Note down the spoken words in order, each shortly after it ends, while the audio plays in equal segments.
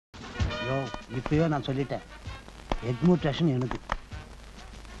இப்பயோ நான் சொல்லிட்டேன், எக்ஸ்ப்ளோயிட்டேஷன் எனக்கு.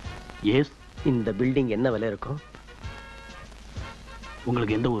 எஸ். இந்த பில்டிங் என்ன விலை இருக்கும்?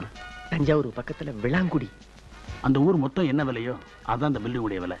 உங்களுக்கு எந்த ஊர்? தஞ்சாவூர் பக்கத்துல விளாங்குடி. அந்த ஊர் மொத்தம் என்ன விலையோ அதான் அந்த பில்டிங்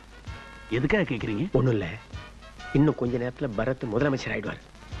உடைய விலை. எதுக்காக கேக்குறீங்க? ஒண்ணும் இல்ல, இன்னும் கொஞ்ச நேரத்துல பரத் முதலமைச்சர் ஆயிடுவார்.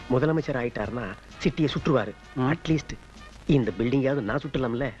 முதலமைச்சர் ஆயிட்டாருன்னா சிட்டியை சுற்றுவாரு. அட்லீஸ்ட் இந்த பில்டிங்காவது நான்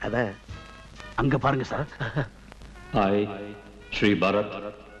சுற்றலாம்ல, அதான். அங்க பாருங்க sir. I, Shri Bharath,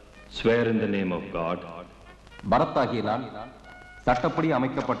 swear in the name of God. Bharat ஆகிய நான் சட்டப்படி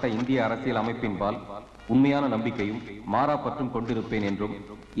அமைக்கப்பட்ட இந்திய அரசியல் அமைப்பின்பால் உண்மையான நம்பிக்கையும் மாறாப்பற்றும் கொண்டிருப்பேன் என்றும்,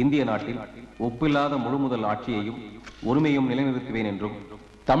 இந்திய நாட்டில் ஒப்பில்லாத முழுமுதல் ஆட்சியையும் ஒருமையும் நிலைநிறுத்துவேன் என்றும்,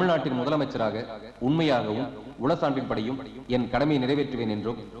 தமிழ்நாட்டின் முதலமைச்சராக உண்மையாகவும் உளசான்றின்படியும் என் கடமையை நிறைவேற்றுவேன்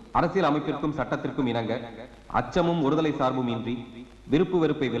என்றும், அரசியல் அமைப்பிற்கும் சட்டத்திற்கும் இணங்க அச்சமும் ஒருதலை சார்பும் இன்றி விருப்பு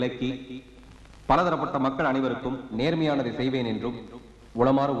வெறுப்பை விலக்கி பலதரப்பட்ட மக்கள் அனைவருக்கும் நேர்மையானதை செய்வேன் என்றும்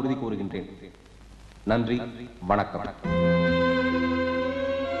உளமாற உறுதி கூறுகின்றேன். நன்றி, வணக்கம்.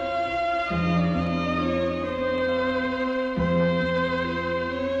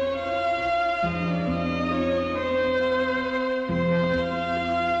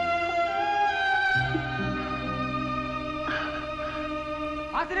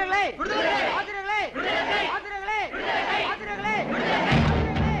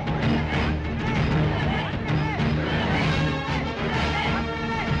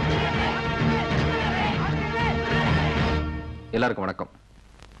 எல்லாருக்கும் வணக்கம்.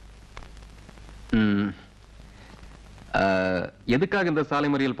 எதுக்காக இந்த சாலை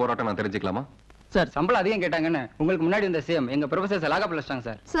மறியல் போராட்டம் நான் தெரிஞ்சுக்கலாமா? சார், சம்பளம் அதிகம் கேட்டாங்கன்னு உங்களுக்கு முன்னாடி இந்த சிஎம் எங்க ப்ரொஃபசர் லாகா பிளஸ்டாங்க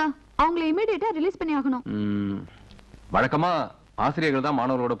சார். சார், அவங்களை இமிடியேட்டா ரிலீஸ் பண்ணி ஆகணும். வழக்கமா ஆசிரியர்கள் தான்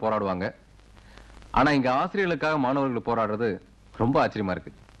மாணவர்களோட போராடுவாங்க. ஆனா இங்க ஆசிரியர்களுக்காக மாணவர்கள் போராடுறது ரொம்ப ஆச்சரியமா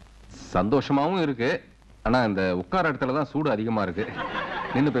இருக்கு. சந்தோஷமாவும் இருக்கு. ஆனா இந்த உட்கார இடத்துல தான் சூடு அதிகமா இருக்கு.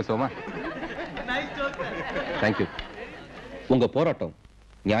 நின்று பேசுவோமா? தேங்க்யூ. உங்க போராட்டம்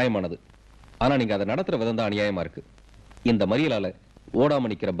நியாயமானது. ஆனா நீங்க அதை நடத்துற விதம் தான் அநியாயமா இருக்கு. இந்த மறியலால ஓடாம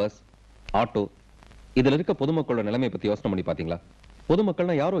நிக்கிற பஸ், ஆட்டோ, இதுல இருக்க பொதுமக்களோட நிலைமையை பத்தி யோசனை பண்ணி பாத்தீங்களா?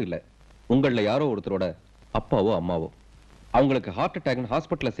 பொதுமக்கள்னா யாரோ இல்ல, உங்கள யாரோ ஒருத்தரோட அப்பாவோ அம்மாவோ. அவங்களுக்கு ஹார்ட் அட்டாக்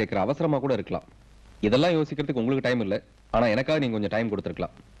ஹாஸ்பிட்டல்ல சேர்க்கிற அவசரமா கூட இருக்கலாம். இதெல்லாம் யோசிக்கிறதுக்கு உங்களுக்கு டைம் இல்ல. ஆனா எனக்காக நீங்க கொஞ்சம் டைம்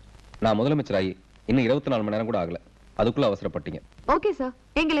கொடுத்துருக்கலாம். நான் முதலமைச்சராகி இன்னும் 24 மணி நேரம் கூட ஆகல, அதுக்குள்ள அவசரப்பட்டீங்க. ஓகே சார்,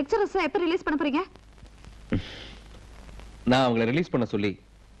 எங்க லெக்சரர்ஸ் எப்ப ரிலீஸ் பண்ண போறீங்க? நான் அவங்களை ரிலீஸ் பண்ண சொல்லி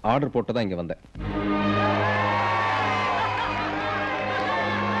ஆர்டர் போட்டு தான் இங்க வந்தேன்.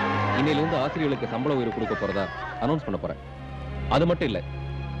 இன்னையிலிருந்து ஆசிரியர்களுக்கு சம்பள உயர்வு கொடுக்க போறதா அனௌன்ஸ் பண்ண போறேன். அது மட்டும் இல்ல,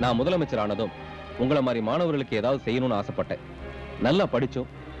 நான் முதலமைச்சர் ஆனதும் உங்களை மாதிரி மாணவர்களுக்கு ஏதாவது செய்யணும்னு ஆசைப்பட்டேன். நல்லா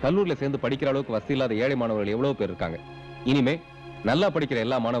படிச்சோம் கல்லூரியில சேர்ந்து படிக்கிற அளவுக்கு வசதி இல்லாத ஏழை மாணவர்கள் எவ்வளவு பேர் இருக்காங்க. இனிமே நல்லா படிக்கிற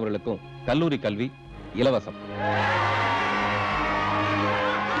எல்லா மாணவர்களுக்கும் கல்லூரி கல்வி இலவசம்.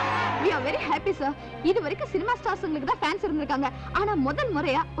 We are very happy sir. இது வரைக்கும் சினிமா ஸ்டார்ஸ்ங்களுக்கு தான் ஃபேன்ஸ் இருந்திருக்காங்க. ஆனா முதல்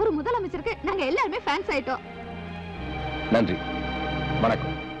முறையா ஒரு முதலமைச்சருக்கு நாங்க எல்லாரும் ஃபேன்ஸ் ஆயிட்டோம். நன்றி,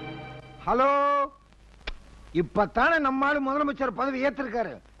 வணக்கம். ஹலோ, இப்பதானே நம்மால முதலமைச்சர் பதவி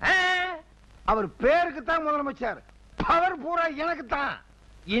ஏத்திருக்காரு. அவர் பேருக்கு தான் முதலமைச்சர், பவர் பூரா எனக்கு தான்.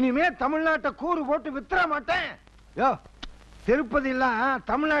 இனிமே தமிழ்நாட்டை கூறு போட்டு வித்துற மாட்டேன். யோ, திருப்பதி எல்லாம்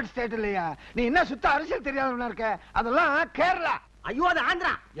தமிழ்நாடு ஸ்டேட் இல்லையா? நீ என்ன சுத்த அரசியல் தெரியாதவனா இருக்க? அதெல்லாம் கேரளா. ஐயோ, அது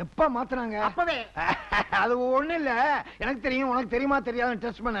ஆந்திரா. எப்ப மாத்துறாங்க? அப்பவே. அது ஒண்ணு இல்ல, எனக்கு தெரியும், உனக்கு தெரியுமா தெரியாதுன்னு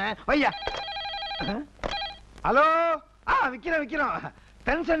டெஸ்ட் பண்ண. வையா. ஹலோ, விக்கிறோம்.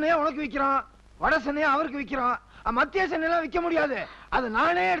 தென் சென்னையா உனக்கு விக்கிறோம், வட சென்னையா அவருக்கு விக்கிறோம், மத்திய சென்னையெல்லாம் விக்க முடியாது, அது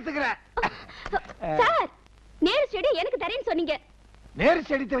நானே எடுத்துக்கிறேன். சார், நேரு ஸ்டேடி எனக்கு தரேன்னு சொன்னீங்க. நேரு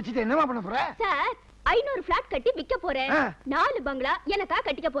ஸ்டேடியை வச்சுட்டு என்னமா பண்ண போற? சார், 500 பிளாட் கட்டி விக்க போறேன். 4 பங்களா எனக்கா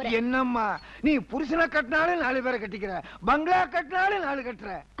கட்டிக்க போறேன். என்னம்மா நீ புருஷனை கட்டினாலும் 4 பேரை கட்டிக்கிற, பங்களா கட்டினாலும் 4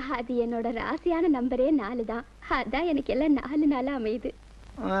 கட்டுற. அது என்னோட ராசியான நம்பரே 4 தான். அதான் எனக்கு எல்லாம் 4 அமையுது.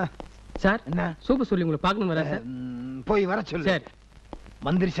 சார், என்ன சூப்பர் சொல்லி உங்களை பார்க்கணும் வர சார். போய் வர சொல்லு.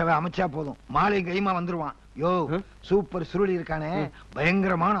 மந்திரி சபை அமைச்சா போதும், மாலை கைமா வந்துருவான். யோ, சூப்பர் சுருளி இருக்கானே,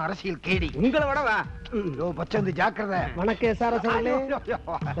 பயங்கரமான அரசியல் கேடி. உங்களை விட வா. யோ பச்சந்து ஜாக்கிரதை. வணக்கம் சார்.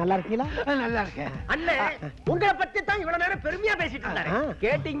 நல்லா இருக்கீங்களா? நல்லா இருக்கேன். அண்ணே, உங்களை பத்தி தான் இவ்வளவு நேரம் பெருமையா பேசிட்டு இருந்தாரு.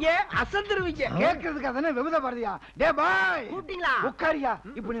 கேட்டீங்க, அசந்துருவீங்க. கேட்கறதுக்கு அதானே விபத பாரதியா? டே பாய், கூட்டிங்களா? உட்காரியா.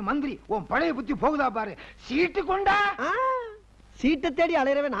 இப்ப நீ மந்திரி, உன் பழைய புத்தி போகுதா பாரு. சீட்டு கொண்டா. சீட்டை தேடி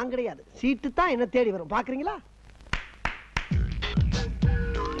அலையறவே நான் கிடையாது, சீட்டு தான் என்ன தேடி வரும். பாக்குறீங்களா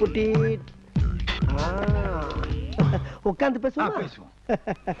குட்டி? உட்கார்ந்து பேசுவோம்.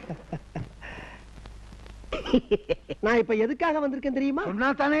 நான் இப்ப எதுக்காக வந்திருக்கேன் தெரியுமா? சொன்னா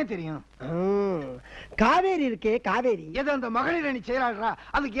தானே தெரியும். காவேரி இருக்கே, காவேரி. எது அந்த மகளிர் அணி செயலாளரா?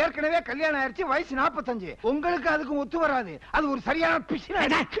 அதுக்கு ஏற்கனவே கல்யாணம் ஆயிடுச்சு, வயசு 45. உங்களுக்கு அதுக்கு ஒத்து வராது. அது ஒரு சரியான பிசின.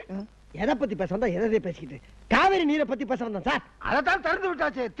 எதை பத்தி பேச வந்தா எதை பேசிக்கிட்டு காவேரி நீரை பத்தி பேச வந்தோம் சார். அதைத்தான் திறந்து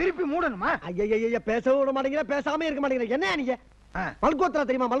விட்டாச்சு, திருப்பி மூடணுமா? ஐயா பேச விட மாட்டேங்கிற, பேசாம இருக்க மாட்டேங்கிற. என்ன நீங்க மல்கோத்ரா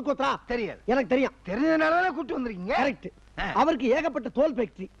தெரியுமா? மல்கோத்ரா தெரியாது. எனக்கு தெரியும். தெரிஞ்சதுனாலதான் கூட்டு வந்திருக்கீங்க. கரெக்ட். அவருக்கு ஏகப்பட்ட தோல்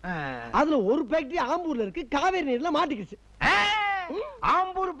ஃபேக்டரி, அதுல ஒரு ஃபேக்டரி ஆம்பூர்ல இருக்கு, காவேரி நீர்ல மாட்டிக்கிச்சு.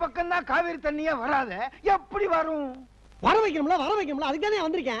 ஆம்பூர் பக்கம் தான் காவேரி தண்ணியே வராத, எப்படி வரும்? வர வைக்கணும்ல, அதுக்கு தானே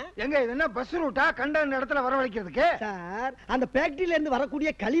வந்திருக்கேன். எங்க இது என்ன பஸ் ரூட்டா? கண்ட இடத்துல வரவழைக்கிறதுக்கு? சார், அந்த ஃபேக்டரியில இருந்து வரக்கூடிய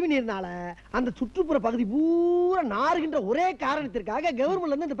கழிவு நீர்னால அந்த சுற்றுப்புற பகுதி பூரா நாறுகின்ற ஒரே காரணத்திற்காக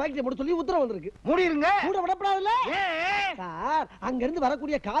கவர்மெண்ட்ல இருந்து இந்த ஃபேக்டரி மூட சொல்லி உத்தரவு வந்திருக்கு. மூடிருங்க. மூட விடப்படாதுல்ல சார். அங்க இருந்து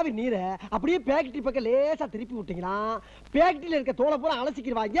வரக்கூடிய காவி நீரை அப்படியே ஃபேக்டரி பக்கம் லேசா திருப்பி விட்டீங்களா, ஃபேக்டரியில இருக்க தோலை பூரா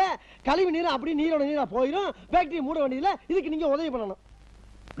அலசிக்கிடுவாங்க, கழிவு நீர் அப்படியே நீரோட நீரா போயிடும், ஃபேக்டரி மூட வேண்டியதுல. இதுக்கு நீங்க உதவி பண்ணணும்.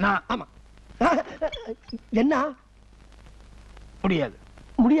 நான் ஆமா. என்ன முடியாது?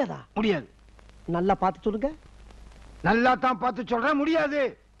 முடியாதா? முடியாது. நல்லா பார்த்து சொல்லுங்க. நல்லா தான் பார்த்து சொல்றேன், முடியாது.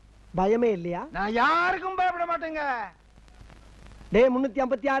 பயமே இல்லையா? நான் யாருக்கும் பயப்பட மாட்டேங்க. டே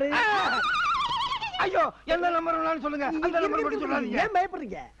 356. ஐயோ, என்ன நம்பர் சொல்லுங்க. அந்த நம்பர் மட்டும் சொல்லாதீங்க. ஏன்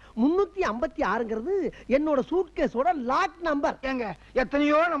பயப்படுறீங்க? 356ங்கிறது என்னோட சூட்கேஸோட லாக் நம்பர். ஏங்க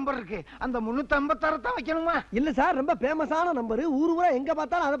எத்தனையோ நம்பர் இருக்கு, அந்த 356 தான் வைக்கணுமா? இல்ல சார், ரொம்ப ஃபேமஸான நம்பர், ஊர் ஊரா எங்க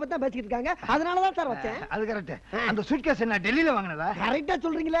பார்த்தாலும் அதை பத்தி தான் பேசிக்கிட்டு இருக்காங்க, அதனால தான் சார் வச்சேன். அது கரெக்ட். அந்த சூட்கேஸ் என்ன டெல்லியில வாங்குனதா? கரெக்ட்டா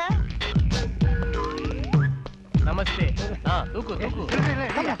சொல்றீங்களே. நமஸ்தே. தூக்கு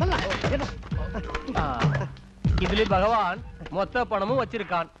இதுல பகவான் மொத்த பணமும்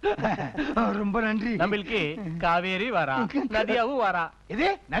வச்சிருக்கான். ரொம்ப நன்றி. நம்மளுக்கு காவேரி வரா, நதியாவும் வரா. இது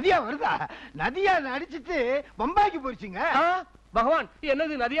நதியா வருதா? நதியா அடிச்சிட்டு பம்பாய்க்கு போயிடுச்சுங்க. பகவான்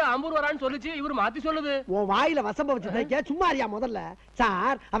என்னது நதியா ஆம்பூர் வரான்னு சொல்லுச்சு, இவரு மாத்தி சொல்லுது. உன் வாயில வசம்ப வச்சு சும்மா அறியா முதல்ல.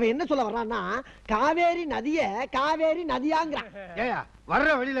 சார், அவன் என்ன சொல்ல வர்றான்னா காவேரி நதிய காவேரி நதியாங்கிறான். ஏயா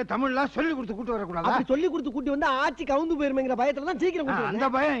வர்ற வழியில தமிழ்லாம் சொல்லி கொடுத்து கூட்டு வரக்கூடாது? அப்படி சொல்லி கொடுத்து கூட்டி வந்து ஆட்சி கவுந்து போயிருமேங்கிற பயத்துல தான் சீக்கிரம் கூட்டி அந்த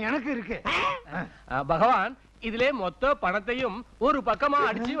பயம் எனக்கு இருக்கு. பகவான் இதுல மொத்த பணத்தையும் ஒரு பக்கமா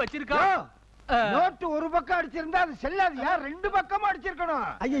அடிச்சு வச்சிருக்கான். நோட்டு ஒரு பக்கம் அடிச்சிருந்தா அது செல்லாதியா? ரெண்டு பக்கமா அடிச்சிருக்கணும்.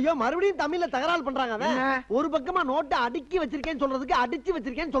 ஐயோ, மறுபடியும் தமிழ்ல தகராறு பண்றாங்க. அவன் ஒரு பக்கமா நோட்டை அடுக்கி வச்சிருக்கேன்னு சொல்றதுக்கு அடிச்சு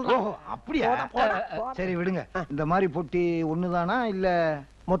வச்சிருக்கேன்னு சொல்றான். அப்படியா? சரி விடுங்க. இந்த மாதிரி பொட்டி ஒண்ணுதானா இல்ல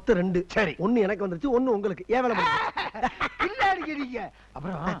மொத்தம் 2? சரி, ஒண்ணு எனக்கு வந்துருச்சு, ஒண்ணு உங்களுக்கு. ஏன் வேலை இல்ல அடிக்கிறீங்க?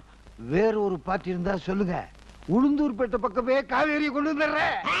 அப்புறம் வேற ஒரு பாட்டி இருந்தா சொல்லுங்க, உளுந்தூர்பேட்டை பக்கமே காவேரியை கொண்டு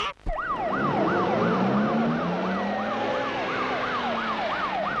வந்துடுறேன்.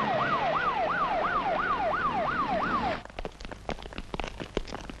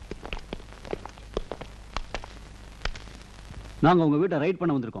 நாங்க உங்க வீட்டை ரைட்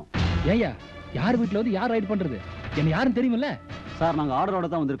பண்ண வந்திருக்கோம். ஏய்யா, யார் வீட்டுல வந்து யார் ரைட் பண்றது? என்ன யாரும் தெரியுமில்ல சார்? நாங்க ஆர்டரோட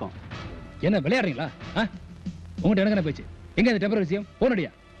தான் வந்திருக்கோம். என்ன விளையாடுறீங்களா? உங்கள்கிட்ட எனக்கு என்ன பேச்சு? எங்க இந்த டெம்பரரி விஷயம்?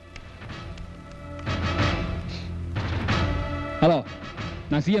 போனடியா? ஹலோ,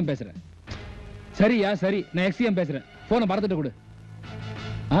 நான் சிஎம் பேசுறேன். சரியா? சரி, நான் எக்ஸ்சிஎம் பேசுறேன். போனை மறந்துட்டு கொடு.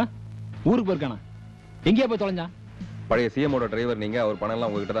 ஊருக்கு போயிருக்கானா? எங்கேயா போய் தொலைஞ்சான்? பழைய சிஎமோட டிரைவர் நீங்க, அவர் பணம் எல்லாம்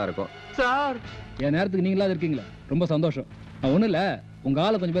உங்ககிட்ட தான் இருக்கும் சார். என் நேரத்துக்கு நீங்களா இருக்கீங்களா? ரொம்ப சந்தோஷம். ஒண்ணும் இல்ல, உங்க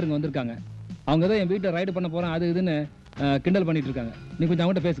ஆளு கொஞ்சம் பேர் இங்க வந்திருக்காங்க. அவங்க தான் என் வீட்டை ரைடு பண்ண போறேன் அது இதுன்னு கிண்டல் பண்ணிட்டு இருக்காங்க. நீ கொஞ்சம்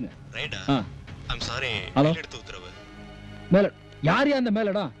அவங்ககிட்ட பேசுங்க. ஹலோ, மேல யாரையா அந்த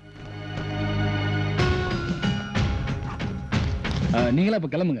மேலடா? நீங்களா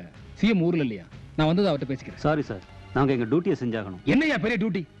இப்ப கிளம்புங்க. சிஎம் ஊர்ல இல்லையா? நான் வந்து அவர்கிட்ட பேசிக்கிறேன். சாரி சார், நாங்க எங்க டியூட்டியை செஞ்சாகணும். என்னையா பெரிய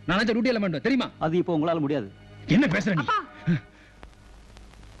டியூட்டி? நான் நினைச்ச டியூட்டி எல்லாம் பண்ணுவேன் தெரியுமா? அது இப்போ உங்களால முடியாது. என்ன பேசுற நீ?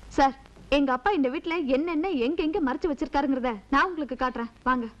 சார், எங்க அப்பா இந்த வீட்ல என்னென்ன எங்க மறைச்சு வச்சிருக்காருங்கறத நான் உங்களுக்கு காட்டுறேன்.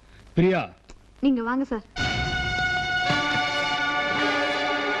 வாங்க. பிரியா, நீங்க வாங்க சார்.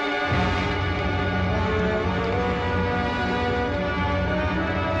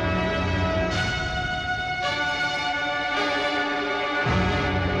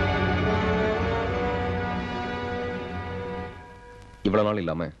 இவ்வளவு நாள்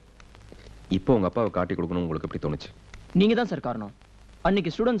இல்லாம இப்போ உங்க அப்பாவை காட்டி கொடுக்கணும் உங்களுக்கு எப்படி தோணுச்சு? நீங்க தான் சார் காரணம்.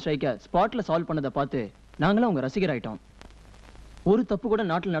 அன்னைக்கு ஸ்டூடெண்ட் ஸ்ட்ரைக்க ஸ்பாட்ல சால்வ் பண்ணதை பார்த்து நாங்களும் உங்க ரசிகர் ஆயிட்டோம். ஒரு தப்பு கூட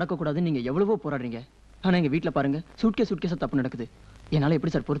நாட்டில் நடக்கக்கூடாதுன்னு நீங்க எவ்வளவோ போராடுறீங்க. ஆனா எங்க வீட்டுல பாருங்க, சூட்கேஸா தப்பு நடக்குது. என்னால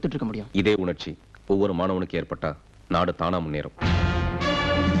எப்படி சார் பொறுத்துட்டு இருக்க முடியும்? இதே உணர்ச்சி ஒவ்வொரு மாணவனுக்கு ஏற்பட்டா நாடு தானா முன்னேறும்.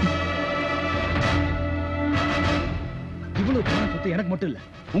 இவ்வளவு பணம் சொத்து எனக்கு மட்டும் இல்ல,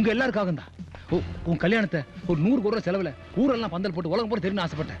 உங்க எல்லாருக்காக தான். உன் கல்யாணத்தை ஒரு 100 கோடி செலவுல ஊரெல்லாம் பந்தல் போட்டு உலகம் போட்டு தெரியும்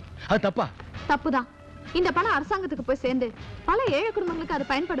ஆசைப்பட்டேன். அது தப்பா? தப்புதான். இந்த பணம் அரசாங்கத்துக்கு போய் சேர்ந்து பல ஏழை குடும்பங்களுக்கு அது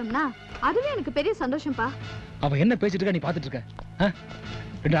பயன்படும்னா அதுவே எனக்கு பெரிய சந்தோஷம்பா. அவ என்ன பேசிட்டு இருக்கா நீ பாத்துட்டு இருக்க?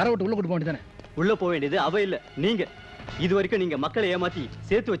 2 அரை விட்டு உள்ள கூட்டு போக வேண்டியதானே? உள்ள போக வேண்டியது அவ இல்ல, நீங்க. இது வரைக்கும் நீங்க மக்களை ஏமாத்தி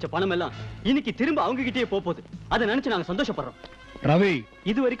சேர்த்து வச்ச பணம் எல்லாம் இன்னைக்கு திரும்ப அவங்க கிட்டே போகுது. அதை நினைச்சு நாங்க சந்தோஷப்படுறோம். ரவி,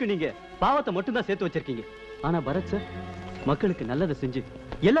 இது வரைக்கும் நீங்க பாவத்தை மட்டும் தான் சேர்த்து வச்சிருக்கீங்க. ஆனா பரத் சார் மக்களுக்கு நல்லதை செஞ்சு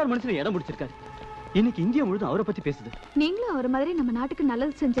எல்லார் மனசுல இடம் பிடிச்சிருக்காரு. இன்னைக்கு இந்தியா முழுதும் அவரை பத்தி பேசுது. நீங்களும் அவர் மாதிரி நம்ம நாட்டுக்கு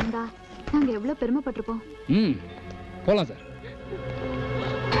நல்லது செஞ்சிருந்தா நாங்க எவ்வளவு பெருமைப்பட்டிருப்போம். போலாம் சார்.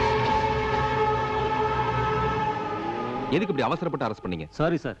 எதுக்கு இப்படி அவசரப்பட்டு அரெஸ்ட் பண்ணீங்க?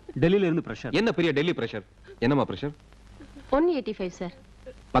 சாரி சார், டெல்லியில இருந்து பிரஷர். என்ன பெரிய டெல்லி பிரஷர்? என்னமா பிரஷர்? 185 சார்.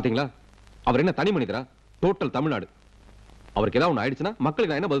 பாத்தீங்களா, அவர் என்ன தனி மனிதரா? டோட்டல் தமிழ்நாடு. அவருக்கு ஏதாவது ஒண்ணு ஆயிடுச்சுன்னா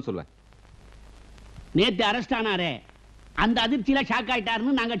மக்களுக்கு நான் என்ன பதில் சொல்லுவேன்? நேத்து அரெஸ்ட் ஆனாரே, அந்த அதிர்ச்சியில ஷாக்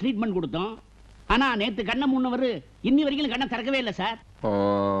ஆயிட்டாருன்னு நாங்க ட்ரீட்மெண்ட் கொடுத்தோம். ஆனா நேத்து கண்ணை முன்னவர் இன்னி வரைக்கும் கண்ணை திறக்கவே இல்லை சார்.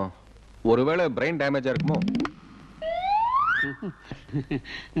 ஒருவேளை பிரெயின் டேமேஜா இருக்குமோ?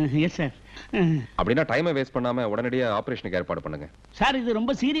 Yes sir. அப்படின்னா டைமை வேஸ்ட் பண்ணாம உடனடியா ஆபரேஷனுக்கு ஏற்பாடு பண்ணுங்க. சார் இது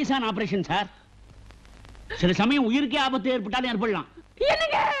ரொம்ப சீரியஸான ஆபரேஷன் சார். சில சமயம் உயிருக்கே ஆபத்து ஏற்பட்டாலும் ஏற்படலாம்.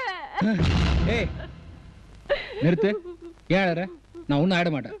 ஏய் நிறுத்து. ஏன் நான் ஒன்னும்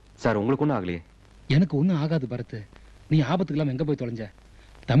ஆயிட மாட்டேன் சார். உங்களுக்கு ஒன்றும் ஆகலையே? எனக்கு ஒன்றும் ஆகாது பரத். நீ ஆபத்துக்கு இல்லாம எங்க போய் தொலைஞ்ச?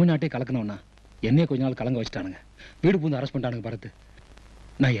 தமிழ்நாட்டே கலக்கணும்னா என்னையே கொஞ்ச நாள் கலங்க வச்சுட்டானுங்க. வீடு பூந்து அரெஸ்ட் பண்ணிட்டானுங்க பரத்.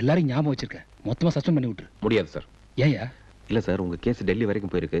 நான் எல்லாரையும் ஞாபகம் வச்சிருக்கேன். மொத்தமா சஸ்பெண்ட் பண்ணி விட்டுரு. முடியாது சார். ஏயா? இல்ல சார், உங்க கேஸ் டெல்லி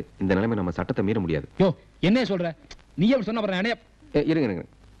வரைக்கும் போயிருக்கு. இந்த நிலைமை நம்ம சட்டத்தை மீற முடியாது. யோ என்ன சொல்ற? நீ எப்படி சொன்ன அப்புறம் நானே இருங்க இருங்க.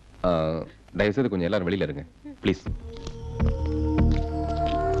 தயவுசெய்து கொஞ்சம் எல்லாரும் வெளியில இருங்க ப்ளீஸ்.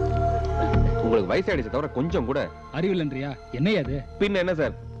 உங்களுக்கு வயசாயிடுச்சு தவிர கொஞ்சம் கூட அறிவில்லைன்றியா? என்னையா அது? பின்ன என்ன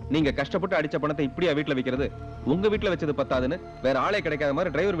சார், நீங்க கஷ்டப்பட்டு அடிச்ச பணத்தை இப்படியா வீட்டுல வைக்கிறது? உங்க வீட்டுல வச்சது பத்தாதுன்னு வேற ஆளே கிடைக்காத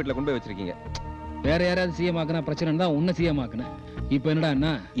மாதிரி டிரைவர் வீட்டுல கொண்டு போய் வச்சிருக்கீங்க. வேற யாராவது சிஎம் ஆக்குனா பிரச்சனை தான் உன்ன சிஎம் ஆக்குனேன். இப்ப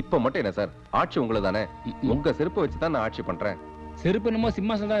என்னடா? இப்ப மட்டும் என்ன சார், ஆட்சி உங்களுக்கு தானே. உங்க செருப்பை வச்சுதான் நான் ஆட்சி பண்றேன். செருப்பு என்னமோ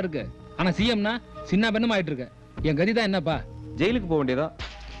சிம்மாசனம் தான் இருக்கு. ஆனா சிஎம்னா சின்ன பெண்ணும் ஆயிட்டு இருக்க. என் கதி தான் என்னப்பா? ஜெயிலுக்கு போக வேண்டியதா?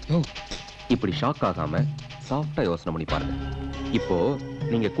 இப்படி ஷாக் ஆகாம சாஃப்டா யோசனை பண்ணி பாருங்க. இப்போ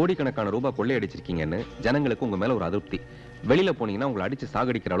நீங்க கோடிக்கணக்கான ரூபாய் கொள்ளையடிச்சிருக்கீங்கன்னு ஜனங்களுக்கு உங்க மேல ஒரு அதிருப்தி. வெளியில போனீங்கன்னா உங்களை அடிச்சு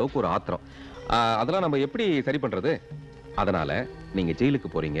சாகடிக்கிற அளவுக்கு ஒரு ஆத்திரம். அதெல்லாம் நம்ம எப்படி சரி பண்றது? அதனால நீங்க ஜெயிலுக்கு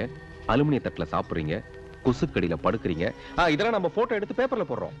போறீங்க, அலுமினிய தட்டுல சாப்பிடுறீங்க, குசுக்கடியில படுக்கிறீங்க. இதெல்லாம் நம்ம போட்டோ எடுத்து பேப்பர்ல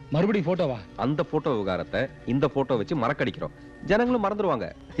போடுறோம். மறுபடியும் போட்டோவா? அந்த போட்டோ விவகாரத்தை இந்த போட்டோ வச்சு மறக்கடிக்கிறோம். ஜனங்களும் மறந்துடுவாங்க.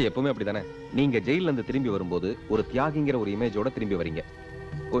 எப்பவுமே அப்படித்தானே. நீங்க ஜெயில இருந்து திரும்பி வரும்போது ஒரு தியாகிங்கிற ஒரு இமேஜோட திரும்பி வரீங்க.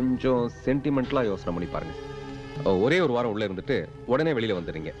 கொஞ்சம் சென்டிமெண்டலா யோசனை பண்ணி பாருங்க. ஒரே ஒரு வாரம் உள்ள இருந்துட்டு உடனே வெளியில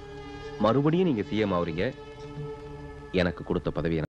வந்துடுறீங்க. மறுபடியும் நீங்க சிஎம் ஆவறீங்க. எனக்கு கொடுத்த பதவியை